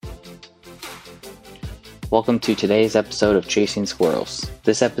Welcome to today's episode of Chasing Squirrels.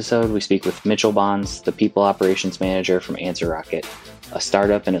 This episode, we speak with Mitchell Bonds, the People Operations Manager from AnswerRocket, a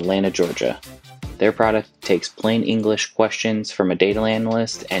startup in Atlanta, Georgia. Their product takes plain English questions from a data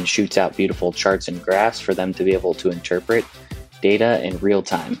analyst and shoots out beautiful charts and graphs for them to be able to interpret data in real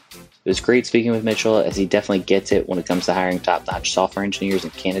time. It was great speaking with Mitchell, as he definitely gets it when it comes to hiring top-notch software engineers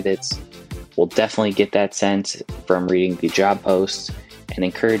and candidates. We'll definitely get that sense from reading the job posts and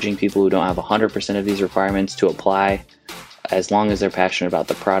encouraging people who don't have 100% of these requirements to apply, as long as they're passionate about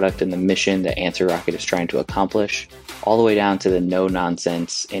the product and the mission that AnswerRocket is trying to accomplish, all the way down to the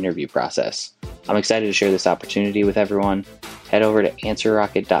no-nonsense interview process. I'm excited to share this opportunity with everyone. Head over to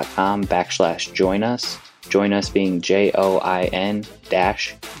answerrocket.com/join us. Join us being JOIN-US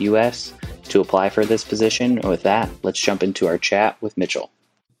to apply for this position. And with that, let's jump into our chat with Mitchell.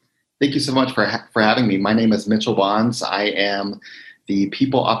 Thank you so much for having me. My name is Mitchell Bonds. I am the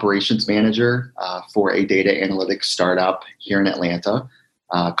People Operations Manager for a data analytics startup here in Atlanta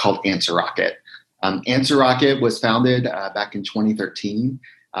called AnswerRocket. AnswerRocket was founded back in 2013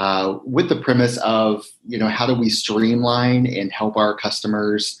 with the premise of, how do we streamline and help our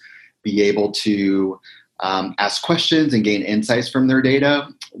customers be able to ask questions and gain insights from their data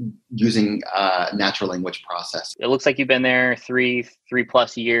using natural language processing. It looks like you've been there three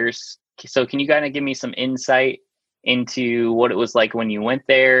plus years. So can you kind of give me some insight into what it was like when you went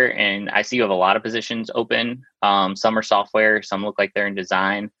there? And I see you have a lot of positions open. Some are software, some look like they're in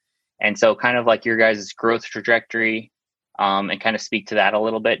design. And so kind of like your guys' growth trajectory and kind of speak to that a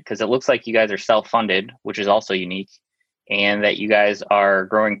little bit, because it looks like you guys are self-funded, which is also unique, and that you guys are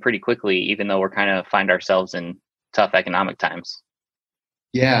growing pretty quickly, even though we're kind of find ourselves in tough economic times.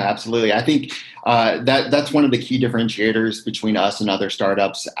 Yeah, absolutely. I think that's one of the key differentiators between us and other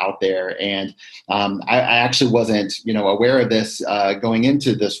startups out there. And I actually wasn't, aware of this going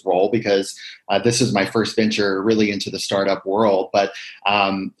into this role, because this is my first venture really into the startup world. But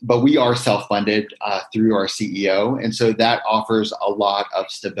we are self-funded through our CEO, and so that offers a lot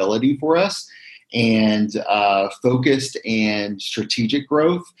of stability for us and focused and strategic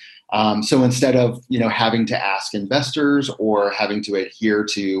growth. So instead of, having to ask investors or having to adhere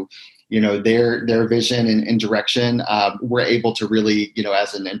to, their vision and direction, we're able to really,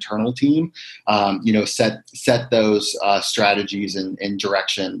 as an internal team, set those strategies and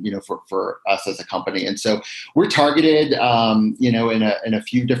direction, for us as a company. And so we're targeted, in a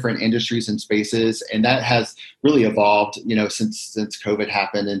few different industries and spaces, and that has really evolved, since COVID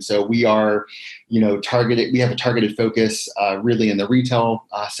happened. And so we are, targeted. We have a targeted focus really in the retail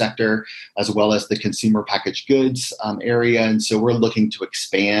sector, as well as the consumer packaged goods area. And so we're looking to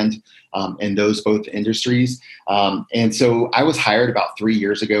expand in those both industries. And so I was hired about 3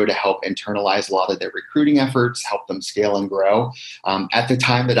 years ago to help internalize a lot of their recruiting efforts, help them scale and grow. At the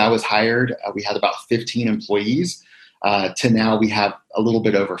time that I was hired, we had about 15 employees. To now we have a little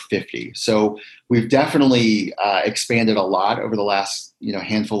bit over 50. So we've definitely expanded a lot over the last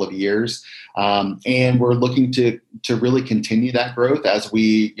handful of years, and we're looking to really continue that growth as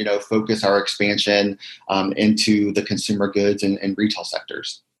we focus our expansion into the consumer goods and retail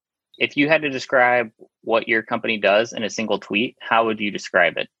sectors. If you had to describe what your company does in a single tweet, how would you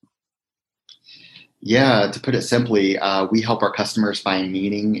describe it? Yeah, to put it simply, we help our customers find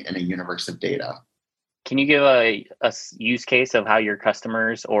meaning in a universe of data. Can you give a use case of how your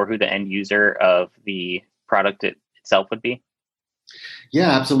customers or who the end user of the product itself would be?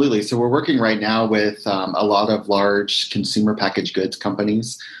 Yeah, absolutely. So we're working right now with a lot of large consumer packaged goods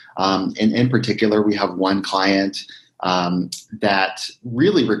companies. And in particular, we have one client that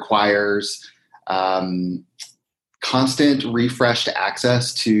really requires constant refreshed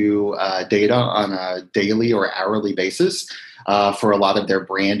access to data on a daily or hourly basis for a lot of their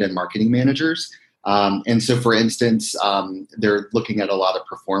brand and marketing managers. And so, for instance, they're looking at a lot of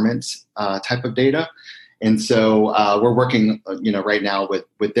performance type of data. And so we're working, right now with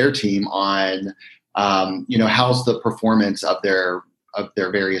their team on, how's the performance of their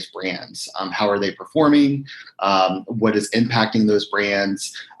various brands? How are they performing? What is impacting those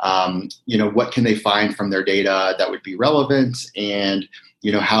brands? What can they find from their data that would be relevant? And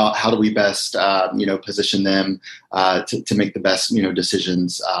how do we best position them to make the best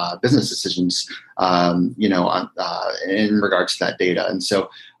decisions, business decisions, in regards to that data. And so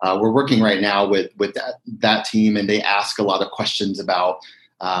we're working right now with that team, and they ask a lot of questions about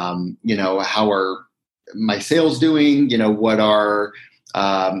how are my sales doing?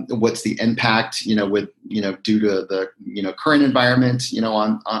 What's the impact with due to the current environment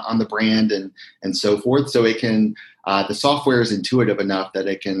on the brand and so forth. So it can the software is intuitive enough that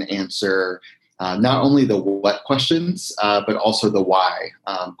it can answer not only the what questions but also the why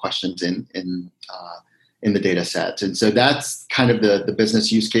questions in in the data set. And so that's kind of the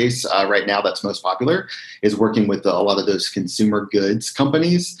business use case right now that's most popular, is working with a lot of those consumer goods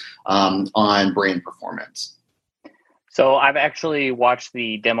companies on brand performance. So I've actually watched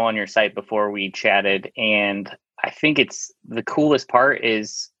the demo on your site before we chatted, and I think it's the coolest part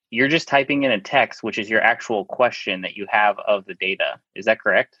is you're just typing in a text, which is your actual question that you have of the data. Is that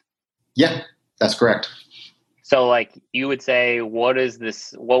correct? Yeah, that's correct. So like you would say, what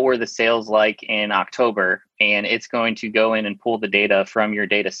were the sales like in October? And it's going to go in and pull the data from your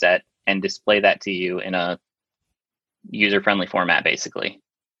data set and display that to you in a user-friendly format, basically.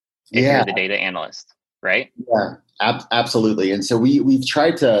 If you're the data analyst, right? Yeah, absolutely. And so we've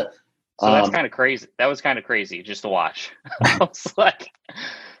tried to. So that's kind of crazy. That was kind of crazy just to watch. I was like,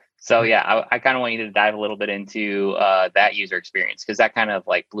 so yeah, I kind of want you to dive a little bit into that user experience, because that kind of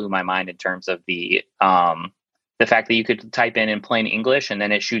like blew my mind in terms of the fact that you could type in plain English and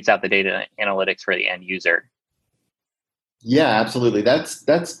then it shoots out the data analytics for the end user. Yeah, absolutely. That's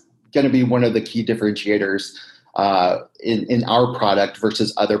going to be one of the key differentiators in our product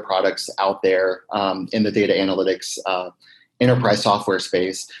versus other products out there in the data analytics enterprise software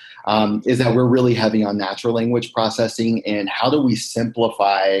space, is that we're really heavy on natural language processing and how do we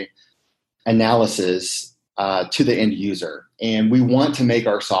simplify analysis to the end user. And we want to make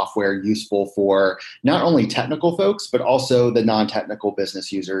our software useful for not only technical folks, but also the non-technical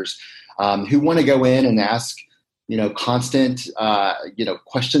business users who want to go in and ask constant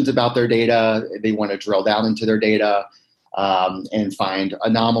questions about their data. They want to drill down into their data and find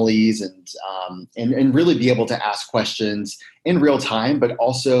anomalies and really be able to ask questions in real time, but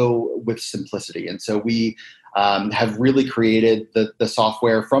also with simplicity. And so we have really created the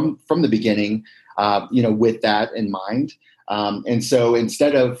software from the beginning, with that in mind. And so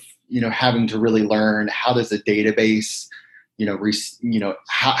instead of having to really learn how does a database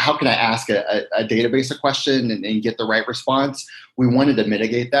how can I ask a database a question and get the right response? We wanted to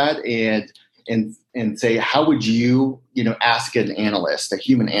mitigate that and say, how would you ask an analyst, a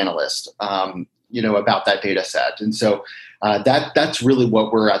human analyst, about that data set? And so that's really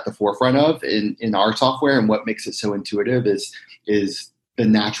what we're at the forefront of in our software, and what makes it so intuitive is the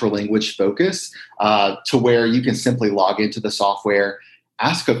natural language focus to where you can simply log into the software,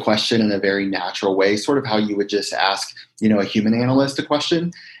 ask a question in a very natural way, sort of how you would just ask, a human analyst a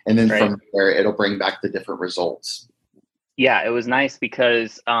question. And then from there, it'll bring back the different results. Yeah, it was nice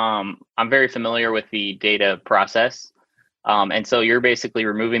because I'm very familiar with the data process. And so you're basically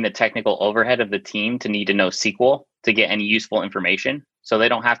removing the technical overhead of the team to need to know SQL to get any useful information. So they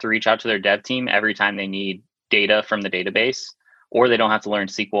don't have to reach out to their dev team every time they need data from the database, or they don't have to learn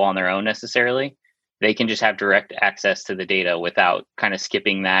SQL on their own necessarily. They can just have direct access to the data without kind of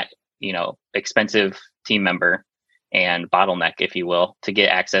skipping that, expensive team member and bottleneck, if you will, to get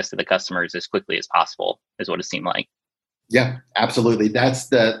access to the customers as quickly as possible, is what it seemed like. Yeah, absolutely. That's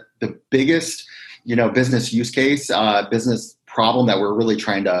the biggest, business use case, business problem that we're really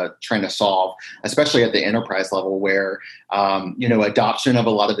trying to solve, especially at the enterprise level, where adoption of a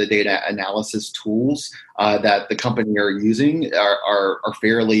lot of the data analysis tools that the company are using are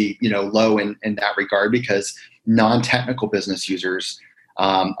fairly low in that regard, because non-technical business users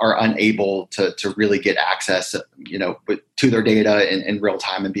are unable to really get access to their data in real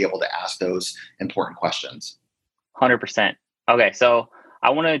time and be able to ask those important questions. 100%. Okay, so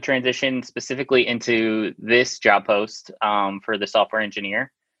I want to transition specifically into this job post for the software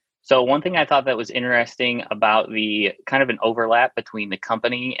engineer. So one thing I thought that was interesting about the kind of an overlap between the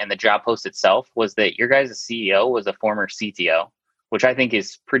company and the job post itself was that your guys' CEO was a former CTO, which I think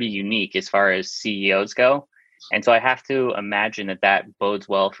is pretty unique as far as CEOs go. And so I have to imagine that bodes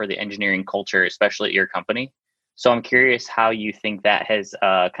well for the engineering culture, especially at your company. So I'm curious how you think that has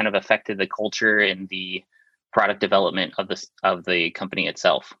kind of affected the culture and the product development of the company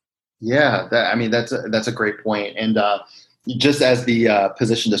itself. Yeah, that's a great point. And just as the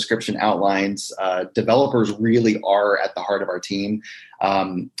position description outlines, developers really are at the heart of our team.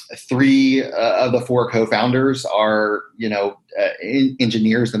 3 of the 4 co-founders are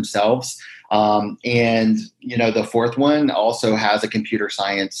engineers themselves, and the 4th one also has a computer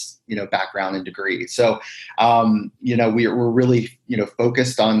science background and degree. So we're really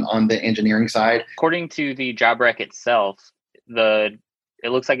focused on the engineering side. According to the job rec itself, it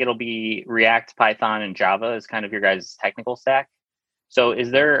looks like it'll be React, Python, and Java is kind of your guys' technical stack. So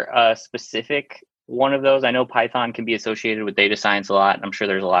is there a specific one of those? I know Python can be associated with data science a lot. I'm sure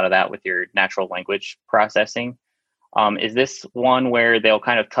there's a lot of that with your natural language processing. Is this one where they'll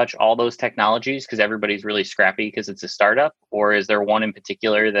kind of touch all those technologies because everybody's really scrappy because it's a startup? Or is there one in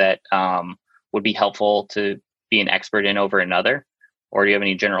particular that would be helpful to be an expert in over another? Or do you have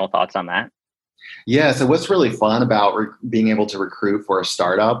any general thoughts on that? Yeah. So what's really fun about being able to recruit for a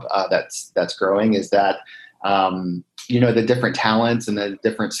startup that's growing is that the different talents and the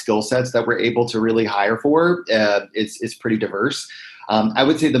different skill sets that we're able to really hire for is pretty diverse. I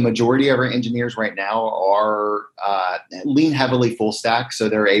would say the majority of our engineers right now are lean heavily full stack, so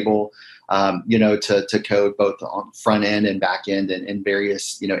they're able to code both on front end and back end and in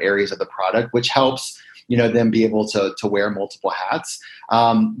various areas of the product, which helps them be able to wear multiple hats.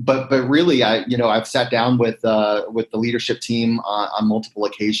 But really, I've sat down with the leadership team on multiple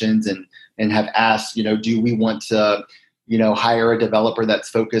occasions and have asked, do we want to hire a developer that's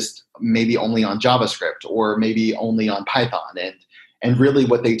focused maybe only on JavaScript or maybe only on Python, and really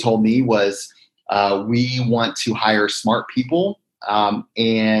what they told me was we want to hire smart people.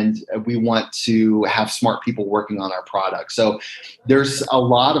 And we want to have smart people working on our product. So there's a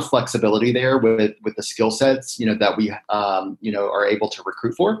lot of flexibility there with the skill sets, that we, are able to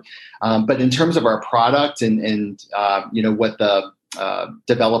recruit for. But in terms of our product and what the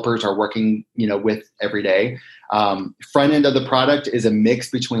developers are working, with every day, front end of the product is a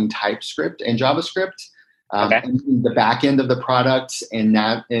mix between TypeScript and JavaScript. Okay. And the back end of the product and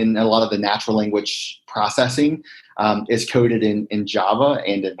a lot of the natural language processing is coded in Java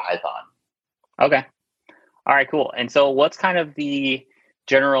and in Python. Okay. All right, cool. And so what's kind of the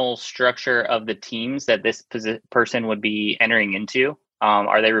general structure of the teams that this person would be entering into?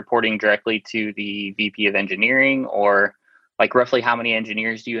 Are they reporting directly to the VP of engineering, or like roughly how many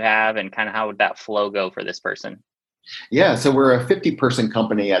engineers do you have, and kind of how would that flow go for this person? Yeah, so we're a 50-person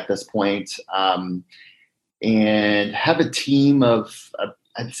company at this point. And have a team of,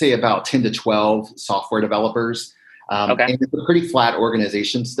 I'd say about 10 to 12 software developers. Okay. And it's a pretty flat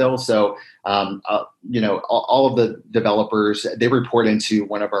organization still. So, all of the developers, they report into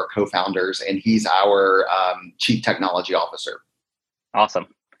one of our co-founders, and he's our chief technology officer. Awesome.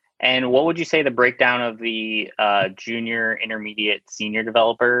 And what would you say the breakdown of the junior, intermediate, senior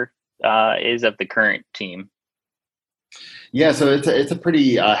developer is of the current team? Yeah, so it's a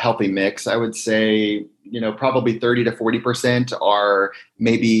pretty healthy mix. I would say, probably 30 to 40% are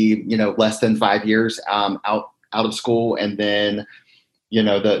maybe, less than 5 years out of school. And then,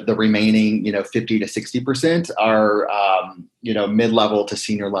 the remaining, 50 to 60% are, mid-level to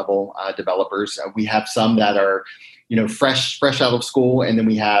senior level developers. We have some that are, fresh out of school. And then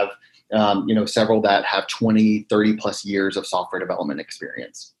we have, several that have 20, 30 plus years of software development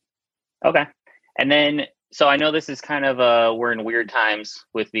experience. Okay. And then, so I know this is kind of we're in weird times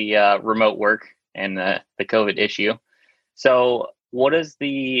with the remote work and the COVID issue. So is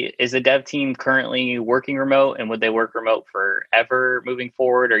the dev team currently working remote, and would they work remote forever moving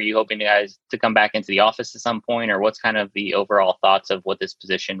forward? Are you hoping you guys to come back into the office at some point, or what's kind of the overall thoughts of what this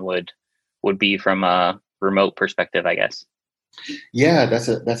position would be from a remote perspective, I guess? Yeah, that's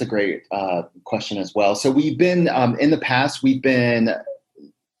a great question as well. So we've been in the past, we've been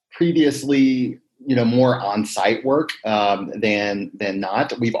previously more on-site work than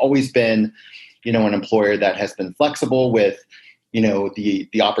not. We've always been, an employer that has been flexible with,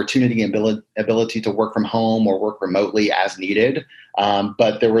 the opportunity and ability to work from home or work remotely as needed.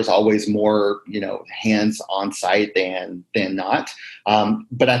 But there was always more, hands on site than not.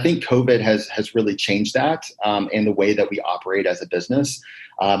 But I think COVID has really changed that in the way that we operate as a business.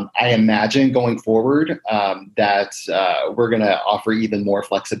 I imagine going forward that we're going to offer even more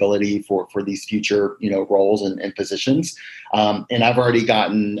flexibility for these future, roles and positions. And I've already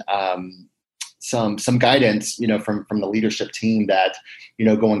gotten some guidance, from the leadership team that,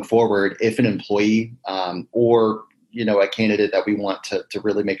 going forward, if an employee or a candidate that we want to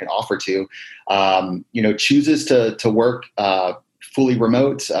really make an offer to, chooses to work fully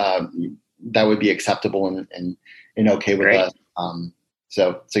remote, that would be acceptable and okay with Great. us.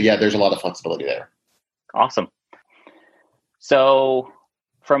 So yeah, there's a lot of flexibility there. Awesome. So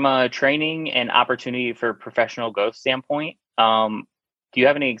from a training and opportunity for professional growth standpoint, do you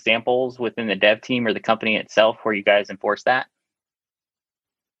have any examples within the dev team or the company itself where you guys enforce that?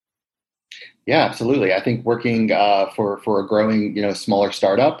 Yeah, absolutely. I think working for a growing, smaller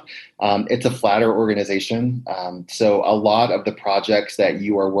startup, it's a flatter organization. So a lot of the projects that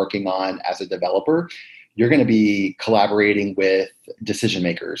you are working on as a developer, you're going to be collaborating with decision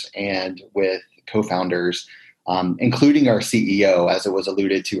makers and with co-founders, including our CEO, as it was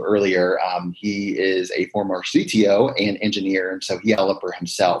alluded to earlier. He is a former CTO and engineer, and so he developer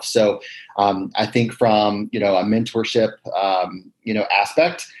himself. So I think from a mentorship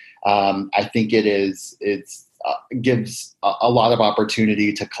aspect, I think it gives a lot of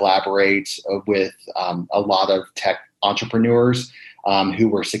opportunity to collaborate with a lot of tech entrepreneurs who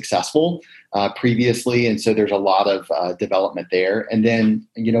were successful. previously, and so there's a lot of development there. And then,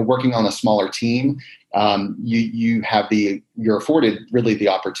 working on a smaller team, you're afforded really the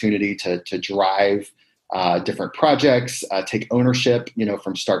opportunity to drive different projects, take ownership,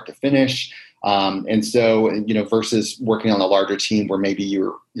 from start to finish. And so, versus working on a larger team where maybe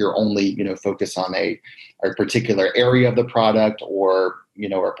you're only, focused on a particular area of the product or,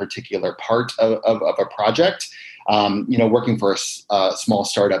 a particular part of a project, working for a small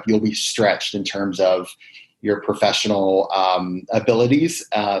startup, you'll be stretched in terms of your professional abilities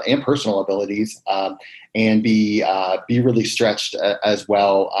and personal abilities, and be really stretched as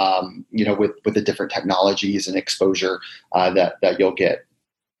well, with the different technologies and exposure that you'll get.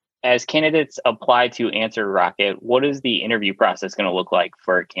 As candidates apply to Answer Rocket, what is the interview process going to look like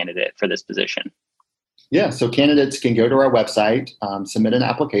for a candidate for this position? Yeah, so candidates can go to our website, submit an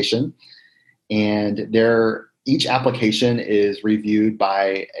application, and each application is reviewed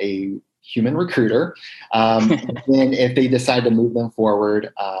by a human recruiter. Then if they decide to move them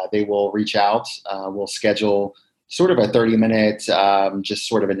forward, they will reach out. We'll schedule sort of a 30-minute, just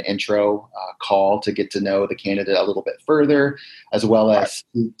sort of an intro call to get to know the candidate a little bit further, as well as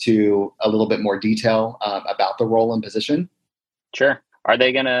speak to a little bit more detail about the role and position. Sure. Are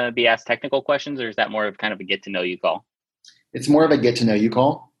they going to be asked technical questions, or is that more of kind of a get-to-know-you call? It's more of a get-to-know-you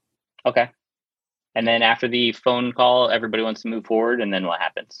call. Okay. And then after the phone call, everybody wants to move forward, and then what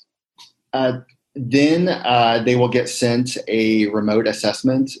happens? Then they will get sent a remote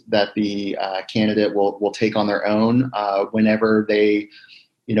assessment that the candidate will take on their own whenever they,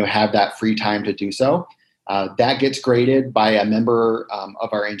 have that free time to do so. That gets graded by a member of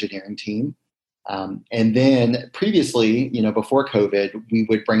our engineering team. And then previously, before COVID, we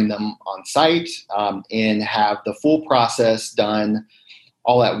would bring them on site and have the full process done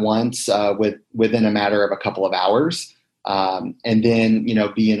all at once within a matter of a couple of hours. And then,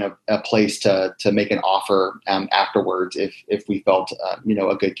 be in a place to make an offer afterwards if we felt,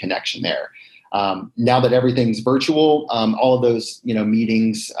 a good connection there. Now that everything's virtual, all of those,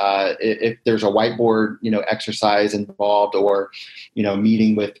 meetings, if there's a whiteboard, exercise involved or,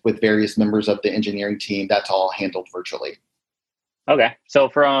 meeting with various members of the engineering team, that's all handled virtually. Okay. So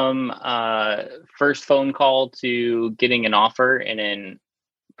from first phone call to getting an offer and in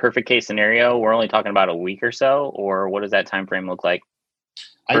perfect case scenario, we're only talking about a week or so, or what does that time frame look like?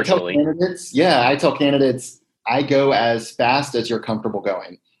 I tell candidates, I go as fast as you're comfortable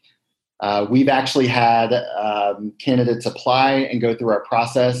going. We've actually had candidates apply and go through our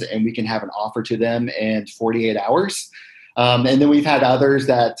process, and we can have an offer to them in 48 hours. And then we've had others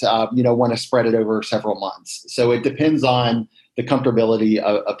that want to spread it over several months. So it depends on the comfortability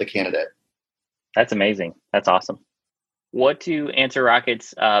of the candidate. That's amazing. That's awesome. What do Answer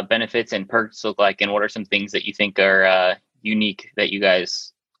Rocket's benefits and perks look like, and what are some things that you think are unique that you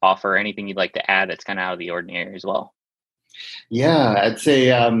guys offer? Anything you'd like to add that's kind of out of the ordinary as well? Yeah, I'd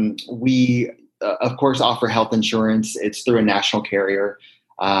say we, of course, offer health insurance. It's through a national carrier.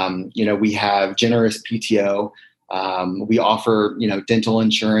 We have generous PTO. We offer, dental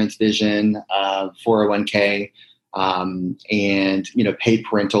insurance, vision, 401k, and, paid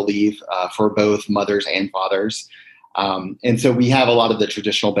parental leave for both mothers and fathers. And so we have a lot of the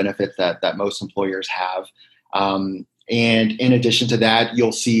traditional benefits that most employers have. And in addition to that,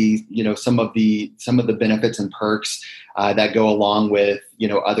 you'll see, some of the benefits and perks that go along with,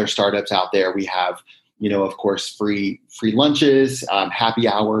 other startups out there. We have, of course, free lunches, happy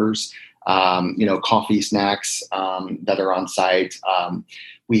hours, coffee, snacks that are on site.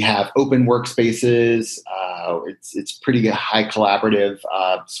 We have open workspaces. It's pretty high collaborative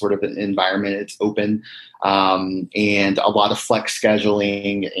sort of an environment. It's open and a lot of flex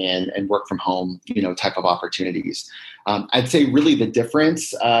scheduling and work from home, type of opportunities. I'd say really the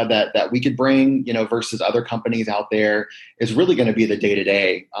difference that we could bring, versus other companies out there is really going to be the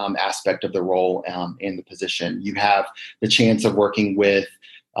day-to-day aspect of the role and the position. You have the chance of working with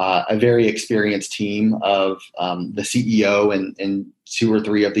a very experienced team of the CEO and two or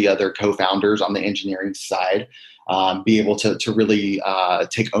three of the other co-founders on the engineering side, be able to really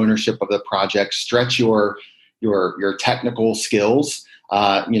take ownership of the project, stretch your technical skills,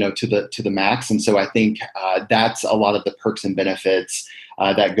 to the max. And so I think that's a lot of the perks and benefits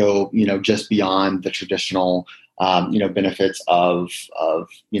that go, just beyond the traditional, benefits of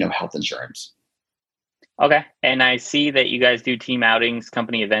health insurance. Okay. And I see that you guys do team outings,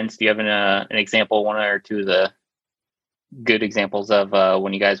 company events. Do you have an example, one or two of the good examples of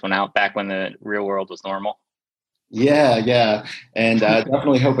when you guys went out back when the real world was normal? Yeah. And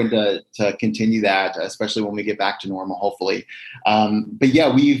definitely hoping to continue that, especially when we get back to normal, hopefully. But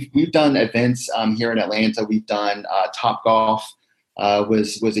yeah, we've done events here in Atlanta. We've done Top Golf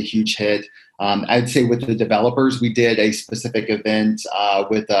was a huge hit. I'd say with the developers, we did a specific event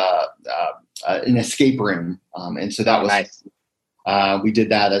with an escape room, and so that was nice. We did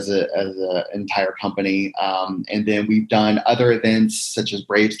that as an entire company, and then we've done other events such as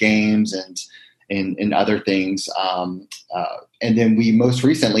Braves games and other things. And then we most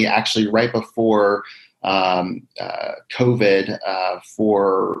recently, actually right before COVID,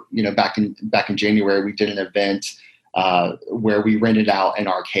 back in January, we did an event where we rented out an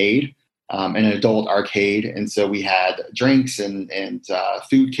arcade, an adult arcade, and so we had drinks and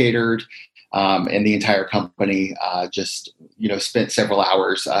food catered. And the entire company just spent several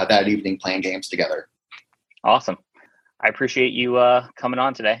hours that evening playing games together. Awesome. I appreciate you coming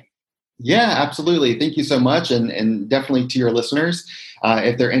on today. Yeah, absolutely. Thank you so much. And definitely to your listeners,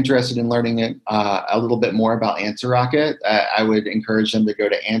 if they're interested in learning a little bit more about AnswerRocket, I would encourage them to go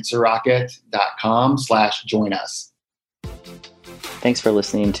to answerrocket.com/join us. Thanks for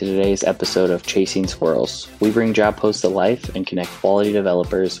listening to today's episode of Chasing Squirrels. We bring job posts to life and connect quality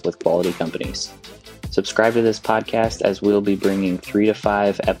developers with quality companies. Subscribe to this podcast, as we'll be bringing 3 to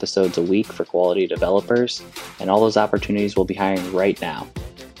 5 episodes a week for quality developers, and all those opportunities will be hiring right now.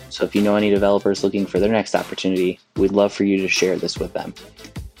 So if you know any developers looking for their next opportunity, we'd love for you to share this with them.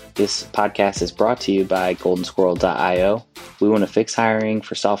 This podcast is brought to you by GoldenSquirrel.io. We want to fix hiring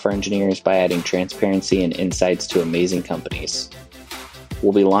for software engineers by adding transparency and insights to amazing companies.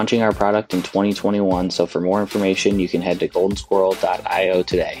 We'll be launching our product in 2021, so for more information, you can head to GoldenSquirrel.io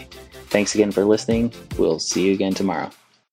today. Thanks again for listening. We'll see you again tomorrow.